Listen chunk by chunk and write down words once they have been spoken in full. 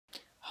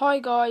Hi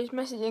guys,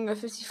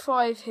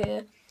 Messaging55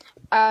 here,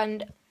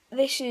 and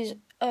this is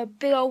a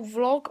big old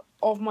vlog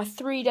of my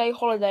 3-day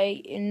holiday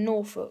in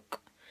Norfolk.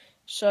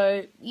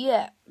 So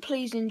yeah,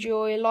 please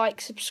enjoy,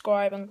 like,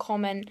 subscribe and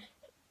comment,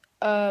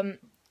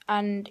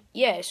 and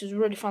yeah, this was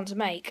really fun to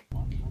make.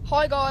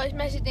 Hi guys,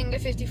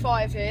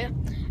 Messaging55 here,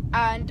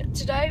 and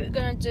today we're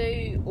going to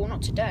do, or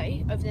not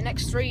today, over the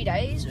next 3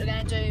 days, we're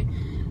going to do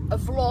a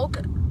vlog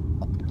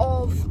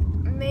of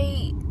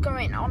me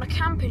going on a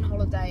camping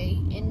holiday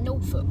in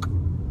Norfolk.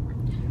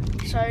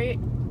 So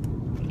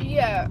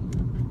yeah,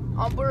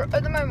 at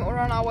the moment we're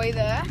on our way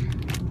there,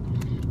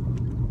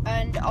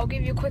 and I'll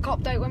give you a quick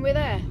update when we're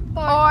there.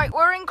 Bye. Alright,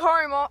 we're in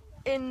Cromer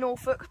in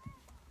Norfolk.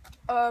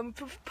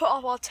 Put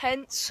up our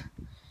tents.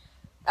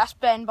 That's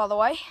Ben, by the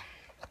way.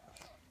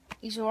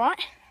 He's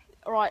alright.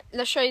 Alright,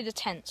 let's show you the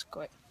tents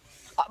quick.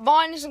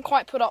 Mine isn't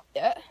quite put up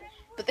yet,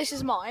 but this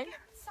is mine.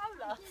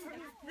 Solar from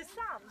the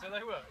sun. Do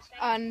they work?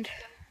 And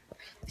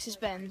this is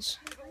Ben's.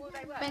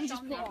 Ben's is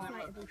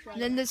inflatable.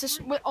 And then there's this.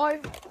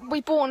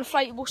 We bought an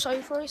inflatable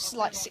sofa. This is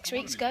like 6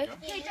 weeks ago.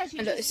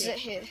 And look, this is it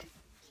here.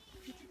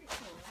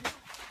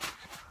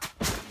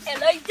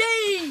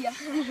 LED.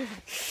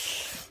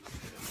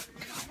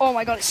 Oh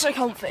my god, it's so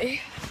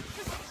comfy.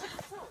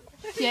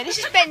 Yeah, this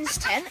is Ben's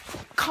tent.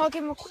 Can't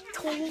give him a quick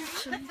tour. In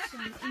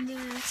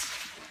there's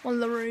one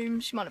of the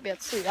rooms. You might not be able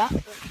to see that.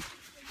 But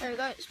there we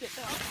go. It's a bit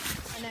dark.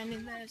 And then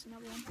in there's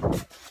another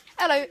one.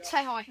 Hello.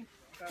 Say hi.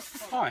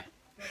 Hi.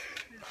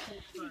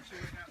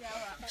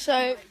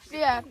 So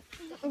yeah,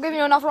 I'll give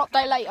you another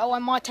update later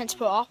when my tent's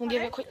put up. We'll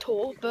give it a quick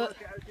tour, but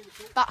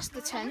that's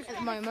the tent at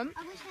the moment.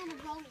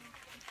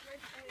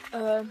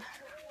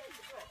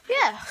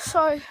 Yeah,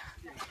 so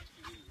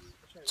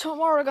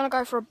tomorrow we're gonna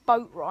go for a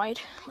boat ride,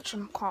 which I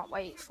can't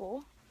wait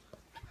for.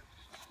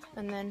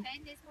 And then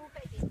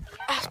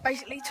that's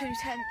basically 2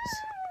 tents.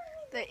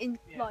 They're in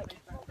like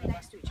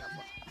next to each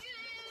other.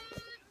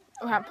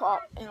 We haven't put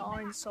up in our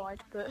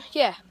inside, but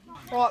yeah.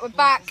 Right, we're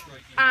back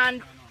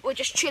and we're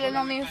just chilling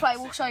on the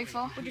inflatable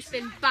sofa. We've just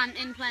been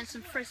banting, playing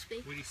some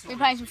frisbee. We're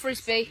playing some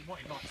frisbee.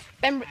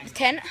 Ben ripped the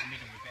tent.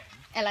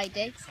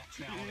 LAD.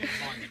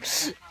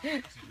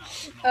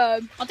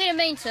 I I didn't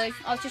mean to.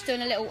 I was just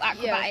doing a little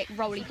acrobatic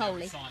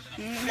roly-poly.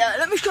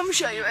 let me come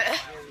show you it.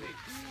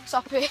 It's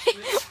up here.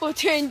 We're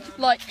doing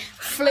like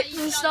flips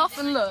and stuff,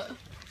 and look.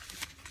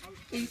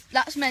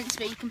 That's meant to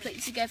be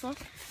completely together.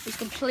 We've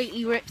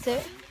completely ripped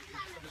it.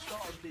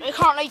 We're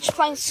currently just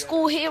playing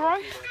School Hero.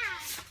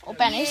 Or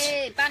Ben is.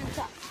 Yeah, banded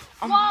up.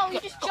 Whoa, you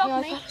just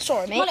jogged me.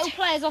 Sorry, mate. My little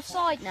player's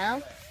offside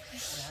now.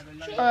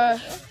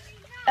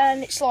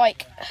 And it's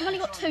like, I've only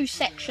got 2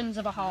 sections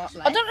of a heart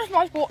left. I don't know if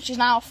my watch is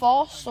an hour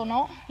fast or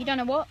not. You don't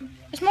know what?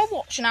 Is my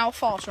watch an hour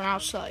fast or an hour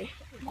slow?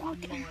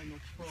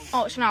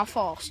 Oh, it's an hour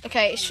fast.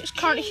 Okay, it's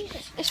currently,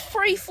 it's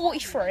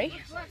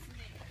 3:43.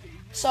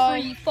 So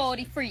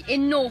 3:43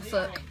 in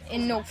Norfolk.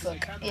 in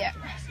Norfolk, yeah.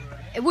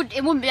 It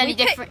wouldn't be any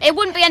different. It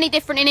wouldn't be any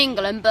different in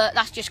England, but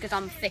that's just because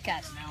I'm thick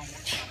as.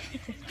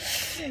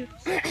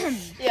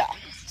 Yeah.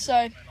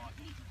 So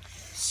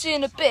see you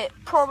in a bit,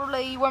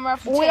 probably when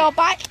we are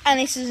back, and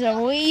this is a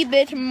wee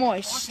bit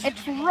moist.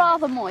 It's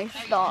rather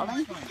moist,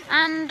 darling.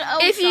 And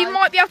also, If you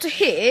might be able to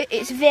hear,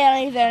 it's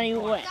very, very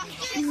wet.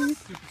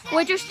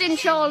 we're just in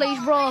Charlie's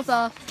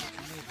rather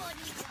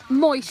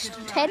moist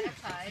tent.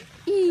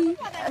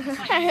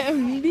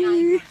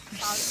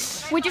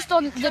 We're just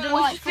on the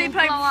delightful been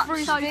playing blow-up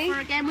frisbee. sofa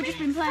again. We've just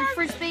been playing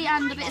frisbee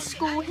and a bit of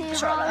School Hero.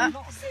 Sorry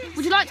about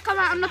Would you like to come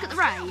out and look at the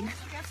rain?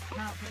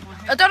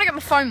 I don't want to get my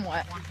phone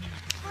wet.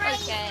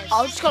 Okay.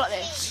 I'll just go like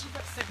this.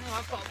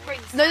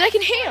 No, they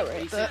can hear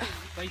it, but...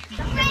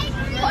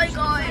 Hi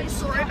guys,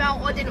 sorry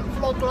about I didn't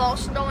vlog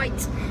last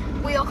night.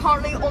 We are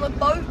currently on a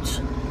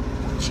boat,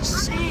 which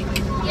is sick.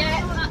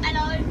 Yeah,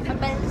 hello. And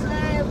Ben's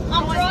there.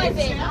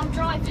 I'm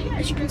driving.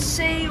 As you can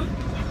see,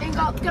 in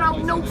good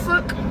old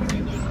Norfolk.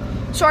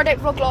 Sorry I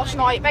didn't vlog last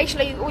night.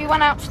 Basically, we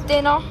went out for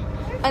dinner,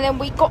 and then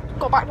we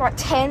got back like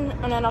 10,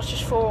 and then I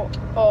just thought,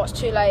 oh, it's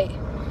too late.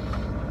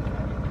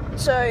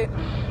 So,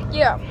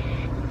 yeah.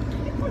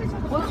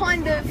 We're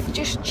kind of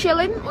just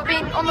chilling. We've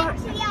been on the...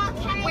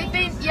 we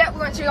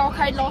went to the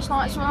arcade last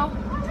night as well.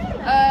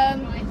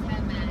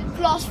 For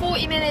the last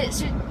 40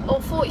 minutes,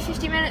 or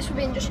 50 minutes, we've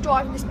been just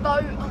driving this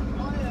boat.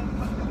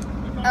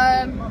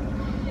 And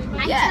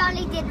Yeah.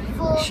 Charlie did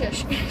 4.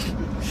 Shush.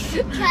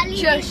 Charlie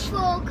Shush. did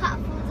 4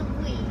 cupfuls of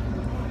wheat.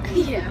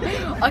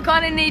 Yeah, I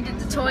kind of needed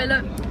the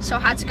toilet, so I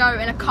had to go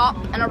in a cup,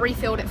 and I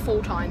refilled it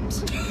 4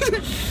 times.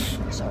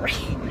 Sorry.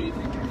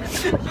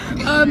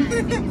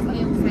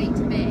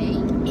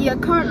 Yeah,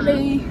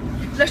 currently,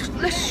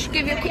 let's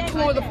give you a quick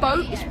tour of the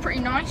boat. It's pretty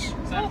nice.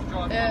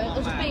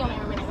 There's a bee on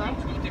here a minute ago.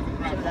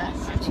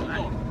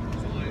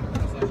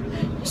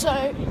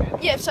 So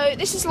yeah, so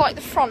this is like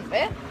the front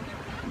bit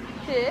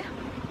here,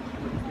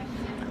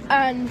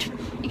 and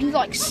you can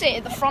like sit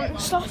at the front and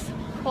stuff,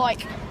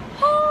 like.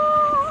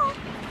 Ah!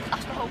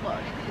 That's the whole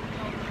boat.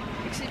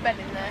 You can see Ben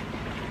in there.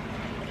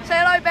 Say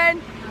hello,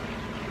 Ben.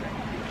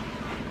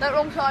 No,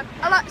 wrong time.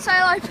 Say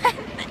hello, Ben.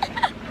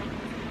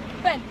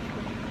 Ben,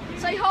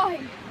 say hi.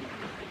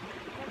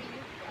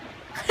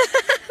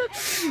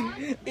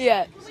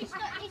 Yeah. Is there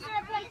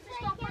a place to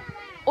stop on there?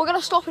 We're going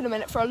to stop in a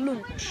minute for a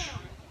lunch.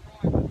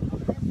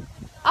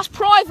 That's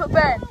private,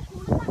 Ben.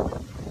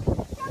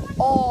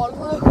 Oh,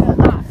 look at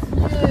that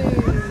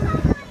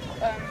view.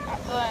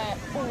 Up there.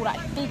 Oh,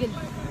 that's big.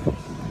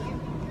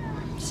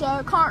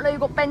 So currently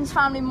we've got Ben's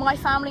family and my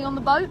family on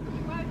the boat.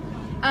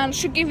 And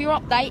should give you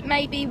an update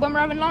maybe when we're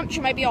having lunch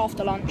or maybe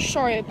after lunch.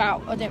 Sorry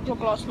about I didn't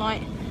vlog last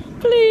night.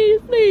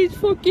 Please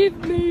forgive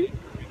me.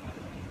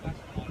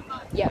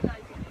 Yeah.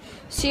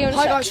 See you in a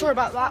sec. Hi guys, sorry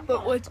about that,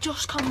 but we've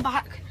just come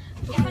back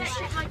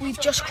because we've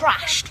just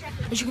crashed.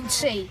 As you can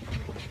see,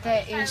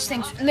 there is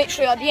things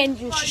literally like the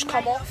engine's just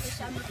come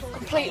off,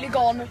 completely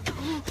gone.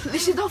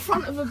 This is the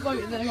front of the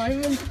boat at the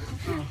moment.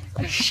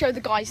 I'll show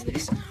the guys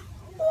this.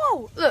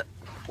 Whoa, look,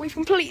 we've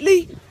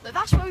completely, look,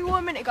 that's where we were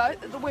a minute ago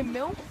at the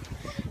windmill.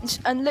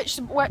 And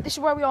literally, this is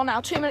where we are now,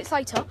 2 minutes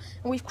later,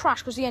 and we've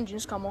crashed because the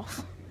engine's come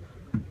off.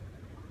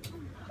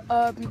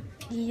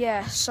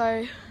 Yeah,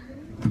 so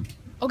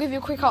I'll give you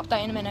a quick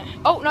update in a minute.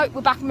 Oh no,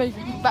 we're back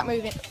moving,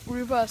 we're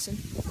reversing,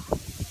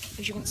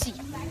 as you can see.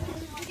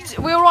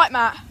 We all right,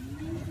 Matt?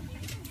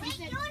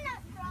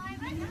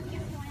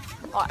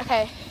 Right,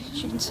 okay,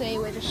 as you can see,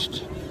 we're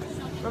just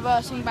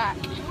reversing back.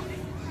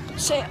 I'm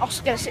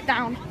just gonna sit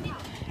down,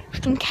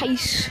 just in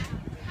case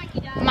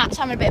Matt's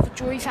having a bit of a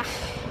joy.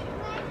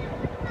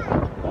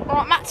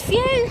 Alright, Matt's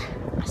view.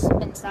 That's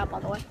fenced out, by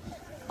the way.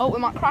 Oh, we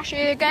might crash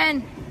here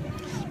again.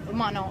 We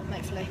might not,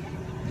 hopefully.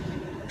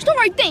 It's not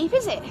very deep,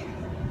 is it?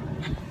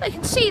 You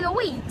can see the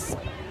weeds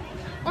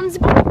on the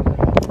bottom.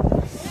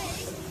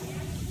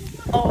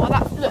 Oh,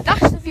 look,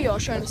 that's the view I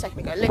was showing a second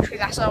ago. Literally,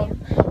 that's how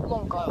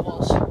long ago it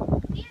was.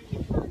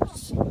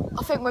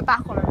 I think we're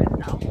back on it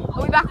now.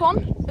 Are we back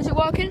on? Is it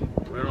working?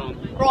 We're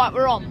on. Right,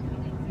 we're on.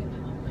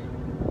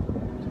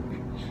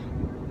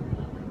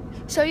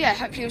 So yeah,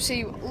 hopefully you'll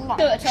see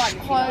lunch.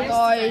 Hi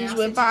guys,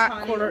 we're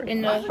back. We're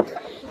in the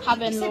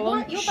having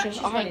lunch.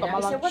 I haven't got my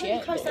lunch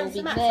yet, but it'll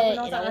be there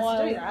in a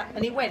while.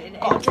 And he went and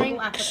Got a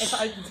drink. if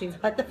it opened to him,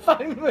 like the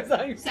phone was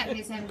open.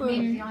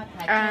 Boom.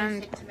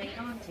 And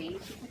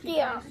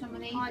yeah,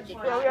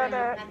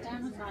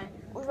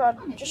 we've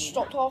had just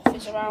stopped off.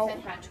 It's about.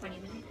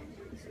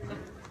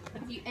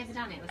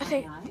 I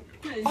think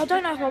I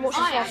don't know if I watched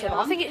this last one.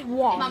 I think it's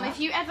one. Mum, if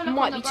you ever look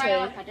Might on be the grey two.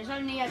 iPad, there's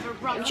only ever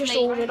roughly We just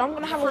ordered. I'm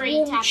gonna have a 3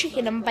 warm tabs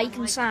chicken and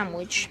bacon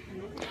sandwich.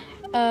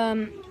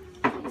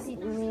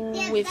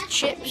 With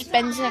chips.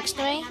 Ben's next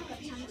to me,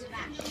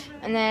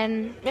 and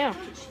then yeah.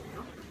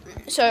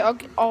 So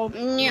I'll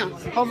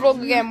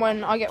vlog again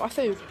when I get my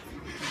food.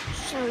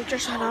 So we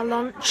just had our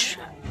lunch.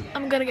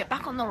 I'm gonna get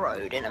back on the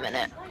road in a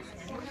minute.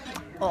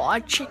 Oh, I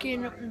had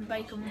chicken and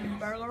bacon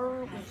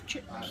burger with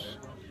chips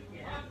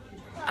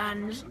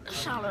and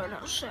salad.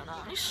 That was so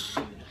nice.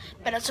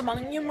 But had some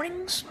onion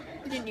rings,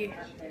 didn't you?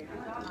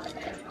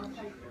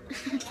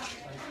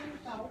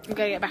 I'm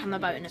gonna get back on the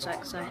boat in a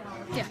sec. So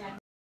yeah.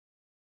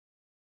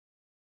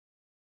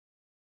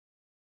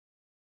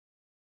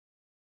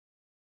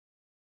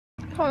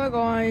 Hi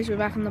guys, we're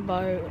back on the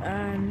boat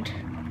and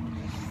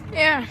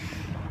yeah,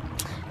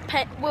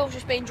 Will's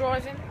just been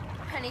driving,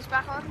 Penny's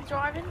back on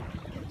driving.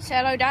 Say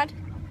hello, Dad.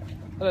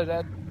 Hello,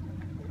 Dad.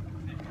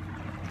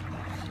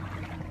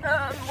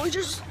 We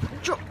just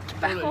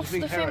dropped back look, off the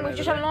big thing, heron we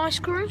just over had a nice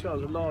crew.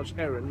 Charles, a large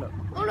heron, look.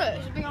 Oh look,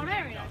 there's a big old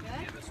herring over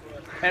there.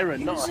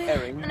 Heron, not a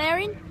herring. An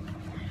herring?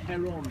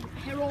 Heron.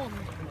 Heron.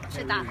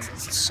 So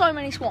that's so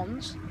many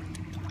swans.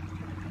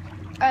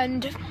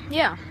 And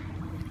yeah,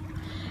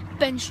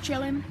 Ben's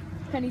chilling,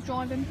 Penny's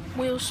driving,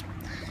 Will's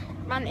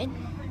ranting.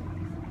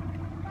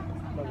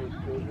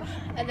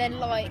 And then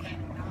like,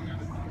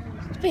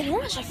 it's been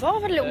alright so far.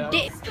 I've had a little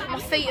dip. My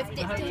feet have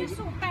dipped in.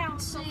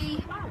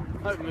 Bouncy.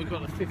 Hopefully we've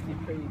got a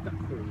 50p duck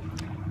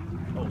cruise.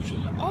 Oh shit.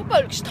 Our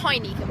boat looks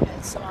tiny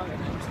compared to some other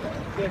boats.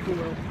 Careful,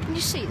 Will. Can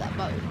you see that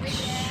boat? It's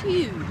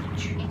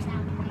huge.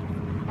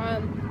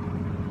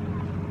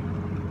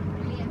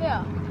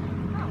 Yeah.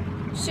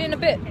 See you in a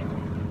bit.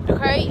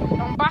 Okay,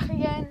 I'm back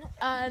again,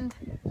 and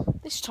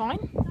this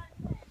time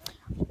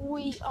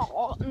we are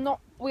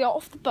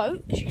off the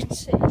boat, as you can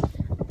see.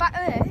 Back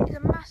there is a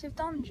massive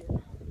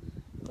dungeon,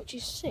 which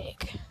is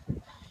sick.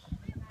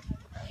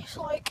 It's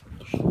like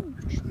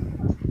huge.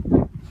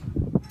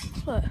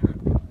 Look.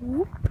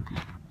 Whoop.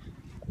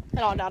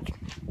 Hello, Dad.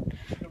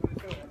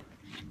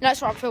 No,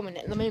 that's why I'm filming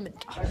it at the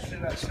moment.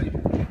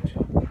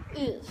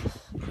 Ew.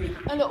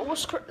 And look,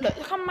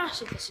 look how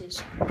massive this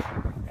is.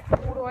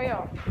 All the way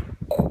up.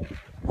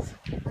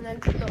 And then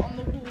look, on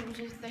the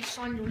walls they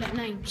signed all their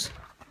names,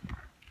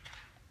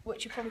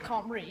 which you probably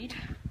can't read.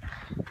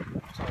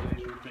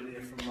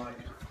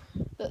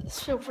 But it's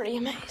still pretty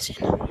amazing.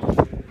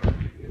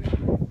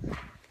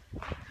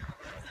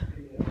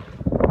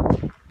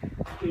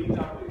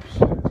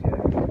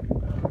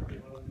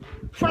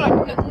 For like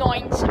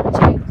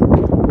 9.78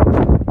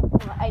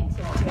 or like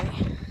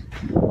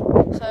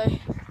 8.78. So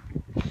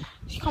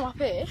if you come up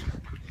here,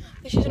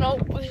 this is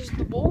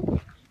the wall.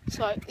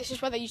 So this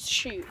is where they used to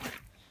shoot.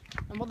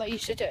 And what they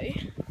used to do,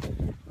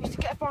 used to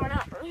get a bow and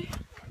arrow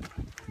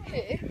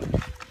here.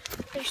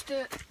 They used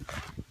to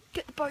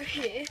get the bow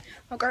here,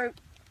 I'll go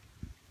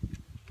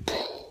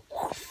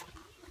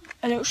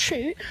and it'll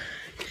shoot.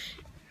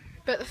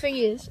 But the thing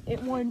is,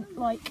 it won't,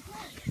 like,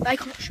 they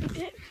can't shoot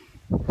it.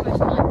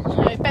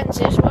 So it bends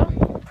it as well.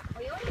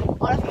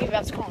 I don't think you'll be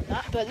able to climb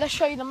that, but let's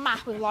show you the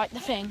map with, like, the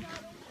thing.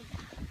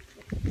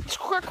 It's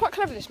quite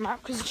clever, this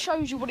map, because it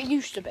shows you what it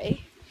used to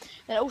be,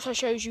 and it also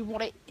shows you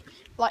what it,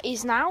 like,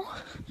 is now.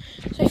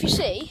 So if you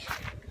see,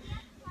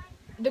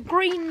 the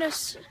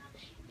greenness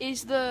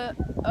is the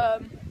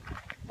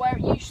where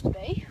it used to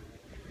be.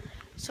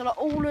 So like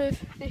all of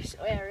this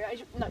area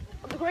is, no,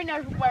 the green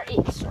area is where it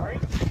is, sorry,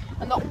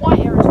 and the white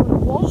area is where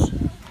it was.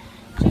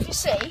 So if you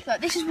see,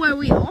 like, this is where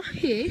we are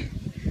here,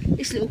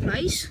 this little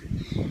place,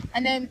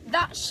 and then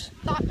that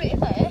bit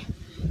there,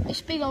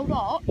 this big old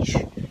arch, as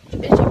you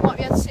might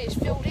be able to see, is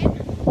filled in,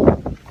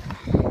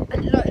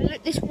 and look,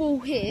 this wall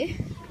here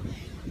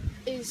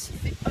is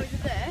over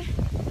there.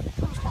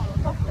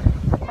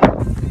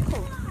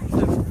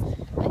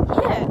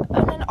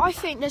 And then I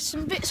think there's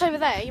some bits over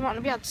there you might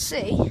not be able to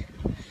see.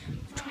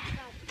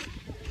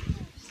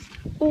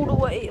 All the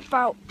way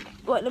about,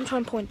 wait, let me try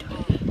and point to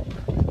it.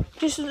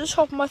 Just at the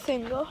top of my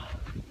finger,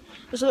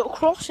 there's a little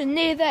cross, and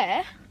near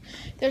there,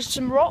 there's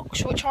some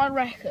rocks, which I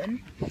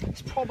reckon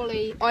is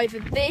probably either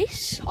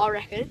this, I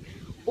reckon,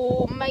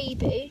 or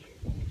maybe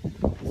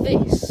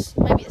this.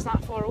 Maybe it's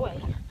that far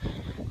away.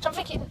 So I'm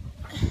thinking,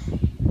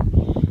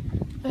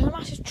 there's a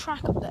massive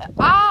track up there.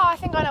 Ah, I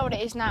think I know what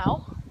it is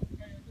now.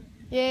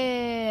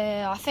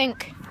 Yeah, I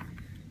think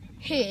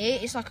here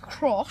it's like a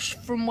cross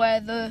from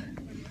where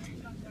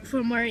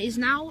it is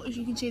now, as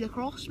you can see the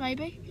cross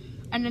maybe.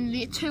 And then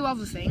the two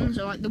other things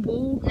are like the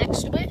wall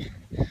next to it.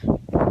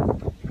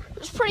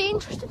 It's pretty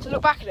interesting to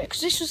look back at it,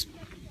 because this was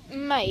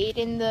made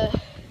in the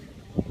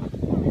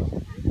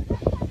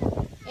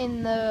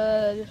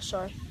 9th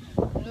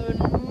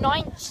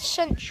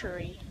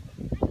century,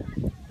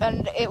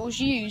 and it was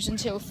used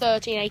until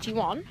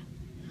 1381,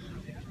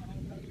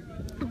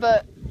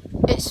 but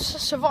it's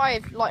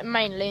survived, like,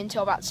 mainly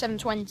until about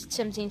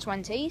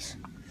 1720s,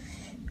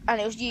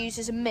 and it was used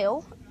as a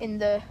mill in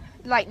the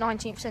late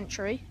 19th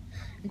century,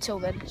 until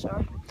then,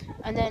 sorry,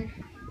 and then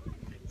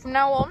from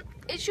now on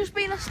it's just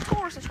been a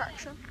tourist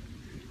attraction.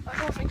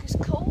 I think it's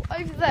cool.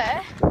 Over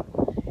there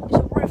is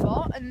a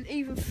river, and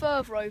even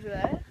further over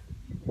there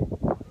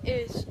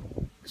is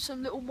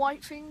some little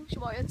white things, you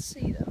might be able to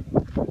see them.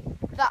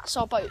 That's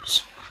our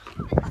boats,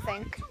 I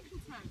think.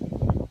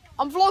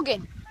 I'm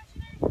vlogging.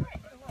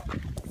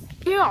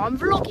 Yeah, I'm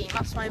vlogging.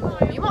 That's my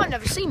mum. You might have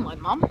never seen my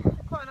mum.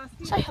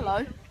 Say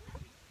hello.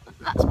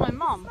 That's my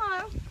mum.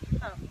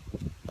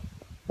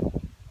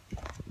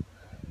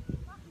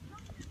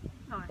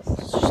 Nice.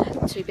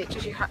 Just 2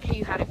 pictures. You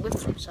had it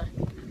with them, so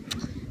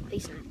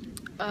decent.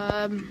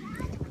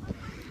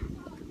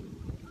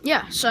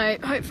 Yeah. So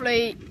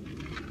hopefully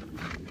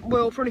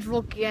we'll probably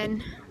vlog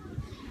again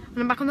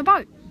when I'm back on the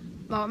boat.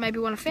 Well, maybe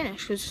when I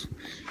finish, because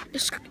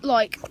it's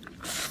like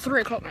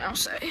 3 o'clock now.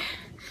 So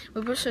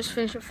we were supposed to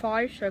finish at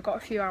 5, so I've got a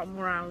few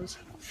more hours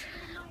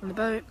on the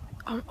boat.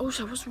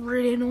 Also, what's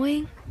really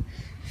annoying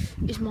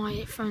is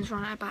my phone's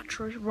running out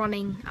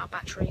of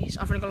batteries.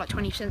 I've only got like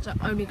 20%, so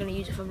I'm only going to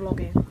use it for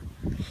vlogging.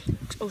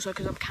 Also,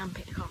 because I'm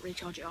camping, I can't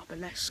recharge it up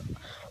unless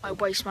I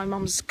waste my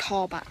mum's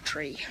car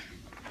battery.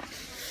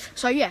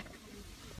 So yeah,